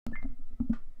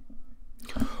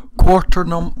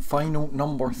Final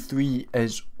number 3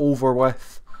 is over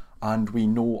with, and we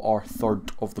know our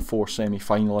third of the 4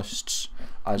 semi-finalists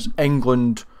as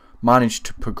England managed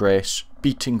to progress,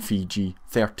 beating Fiji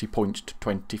 30 points to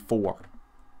 24.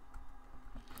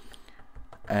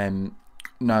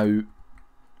 Now,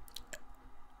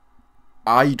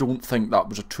 I don't think that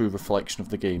was a true reflection of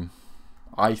the game.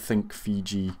 I think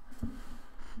Fiji...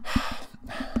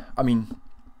 I mean,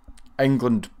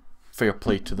 England, fair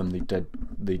play to them,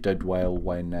 they did well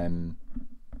when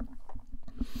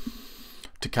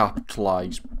to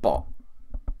capitalise, but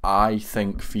I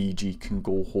think Fiji can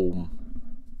go home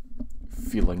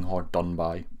feeling hard done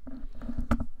by.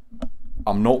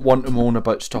 I'm not one to moan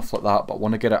about stuff like that, but I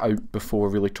want to get it out before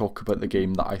I really talk about the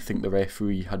game that I think the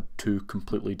referee had 2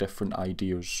 completely different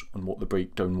ideas on what the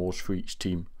breakdown was for each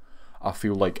team. I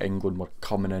feel like England were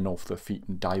coming in off their feet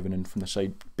and diving in from the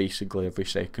side basically every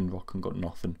second ruck and got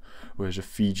nothing, whereas if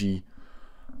Fiji,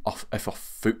 if a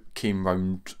foot came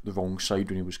round the wrong side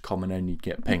when he was coming in, he'd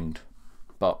get pinged.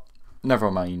 But never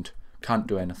mind, can't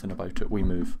do anything about it, we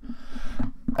move.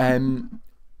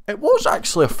 It was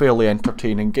actually a fairly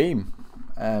entertaining game.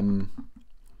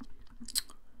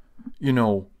 You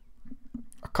know,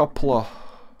 a couple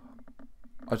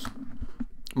of...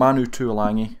 Manu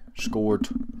Tuolangi scored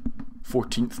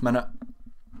 14th minute.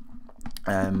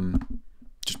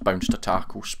 Just bounced a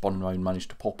tackle, spun round, managed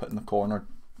to pop it in the corner.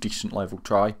 Decent level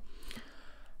try.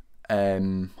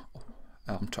 I'm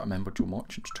trying to remember Joe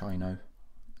Marchant's try now.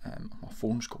 My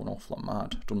phone's going off like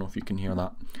mad. Don't know if you can hear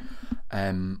that.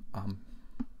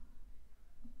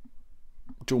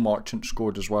 Joe Marchant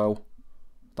scored as well.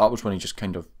 That was when he just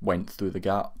kind of went through the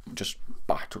gap, just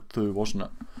battered through, wasn't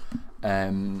it?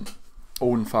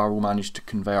 Owen Farrell managed to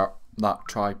convert that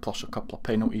try plus a couple of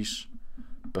penalties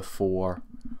before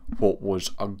what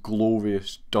was a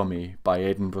glorious dummy by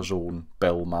Edinburgh's own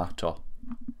Bill Mata.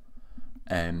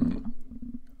 And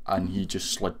he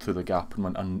just slid through the gap and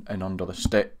went in under the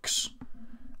sticks.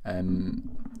 A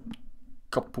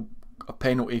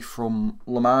penalty from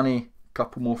Lamani, a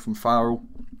couple more from Farrell.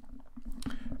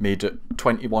 Made it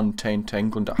 21-10 to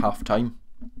England at half time.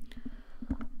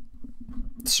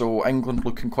 So England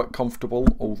looking quite comfortable,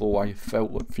 although I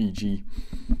felt that Fiji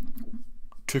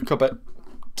took a bit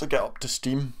to get up to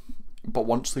steam. But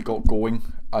once they got going,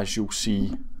 as you'll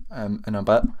see in a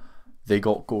bit, they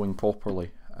got going properly.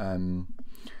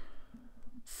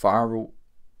 Farrell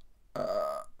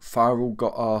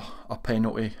got a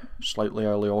penalty slightly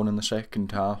early on in the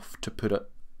second half to put it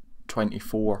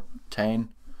 24-10.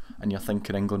 And you're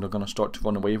thinking England are going to start to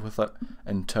run away with it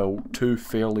until 2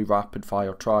 fairly rapid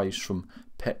fire tries from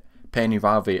Penny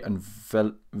Ravi and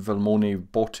Vilmone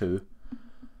Botu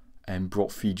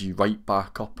brought Fiji right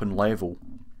back up and level.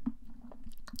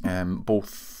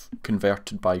 Both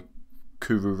converted by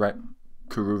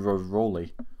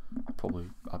Kururaroli. I probably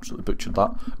absolutely butchered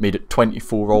that. Made it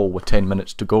 24 all with 10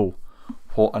 minutes to go.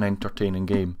 What an entertaining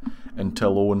game,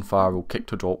 until Owen Farrell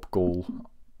kicked a drop goal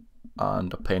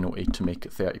and a penalty to make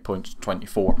it 30 points to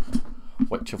 24,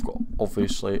 which I've got,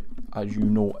 obviously, as you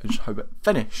know, is how it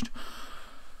finished.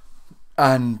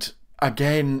 And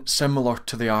again, similar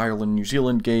to the Ireland-New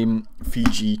Zealand game,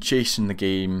 Fiji chasing the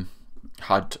game,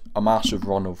 had a massive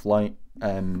run of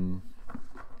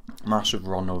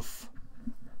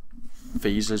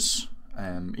phases,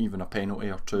 even a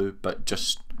penalty or 2, but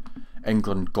just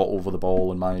England got over the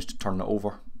ball and managed to turn it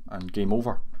over, and game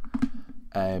over.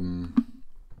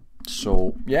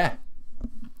 So yeah,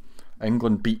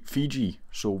 England beat Fiji.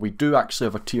 So we do actually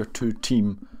have a tier 2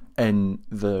 team in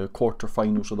the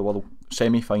quarter-finals of the World,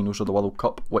 semi-finals of the World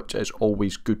Cup, which is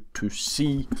always good to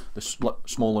see. The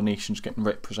smaller nations getting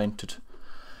represented.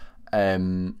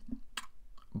 But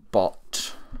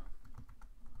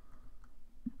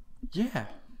yeah,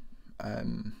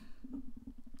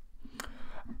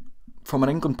 from an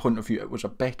England point of view, it was a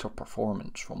better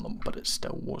performance from them, but it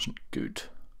still wasn't good.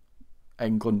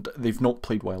 England, they've not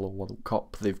played well at World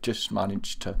Cup. They've just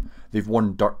managed to, they've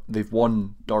won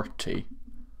dirty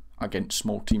against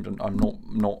small teams, and I'm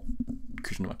not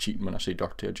accusing them of cheating when I say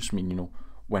dirty. I just mean,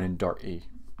 winning dirty,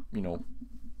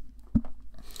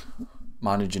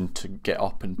 managing to get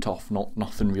up and tough.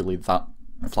 Nothing really that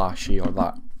flashy or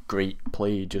that great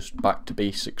play. Just back to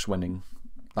basics, winning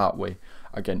that way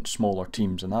against smaller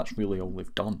teams, and that's really all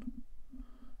they've done.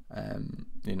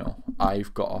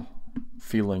 I've got a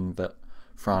feeling that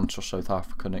France or South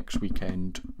Africa next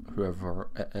weekend, whoever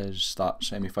it is, that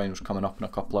semi-final's coming up in a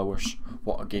couple hours,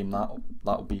 what a game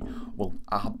that'll be, will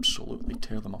absolutely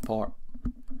tear them apart.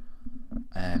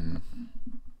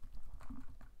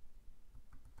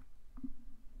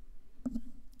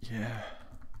 Yeah.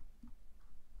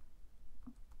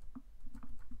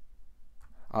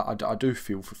 I do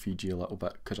feel for Fiji a little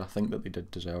bit, because I think that they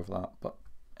did deserve that. But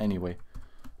anyway,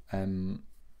 a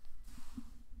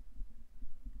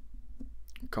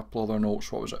couple other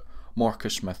notes. What was it?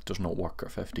 Marcus Smith does not work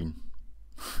at 15.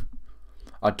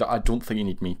 I don't think you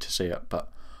need me to say it,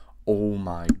 but oh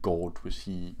my God, was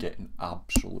he getting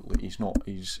absolutely...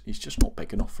 He's just not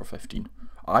big enough for 15.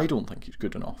 I don't think he's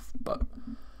good enough, but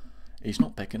he's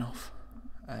not big enough.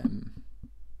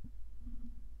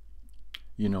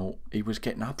 You know, he was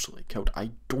getting absolutely killed.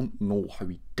 I don't know how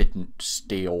he didn't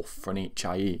stay off for an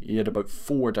HIA. He had about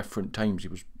 4 different times he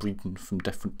was bleeding from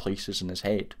different places in his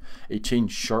head. He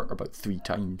changed shirt about 3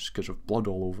 times because of blood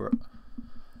all over it.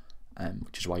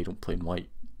 Which is why you don't play in white.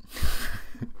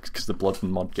 Because the blood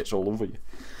and mud gets all over you.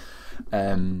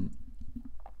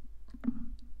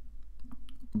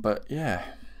 But yeah.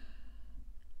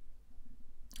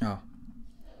 Oh.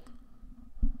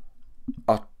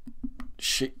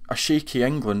 A shaky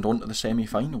England onto the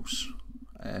semi-finals.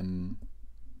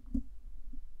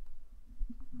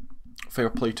 Fair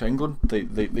play to England. They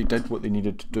did what they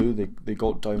needed to do. They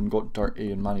got down, got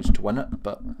dirty, and managed to win it.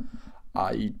 But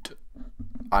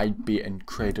I'd be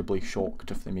incredibly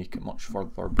shocked if they make it much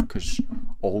further, because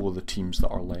all of the teams that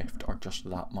are left are just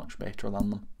that much better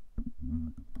than them.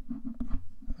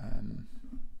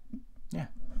 Yeah.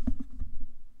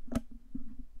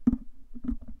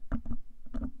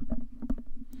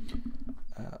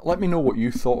 Let me know what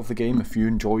you thought of the game, if you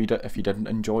enjoyed it, if you didn't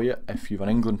enjoy it, if you're an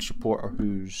England supporter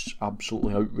who's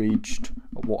absolutely outraged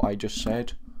at what I just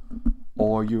said,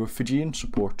 or you're a Fijian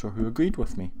supporter who agreed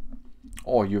with me,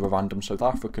 or you're a random South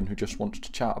African who just wants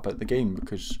to chat about the game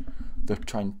because they're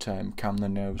trying to calm their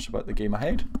nerves about the game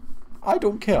ahead. I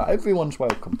don't care, everyone's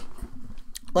welcome.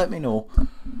 Let me know.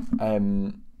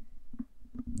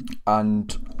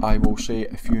 And I will say,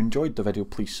 if you enjoyed the video,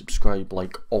 please subscribe,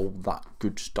 like, all that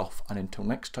good stuff. And until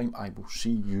next time, I will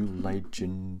see you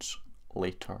legends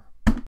later.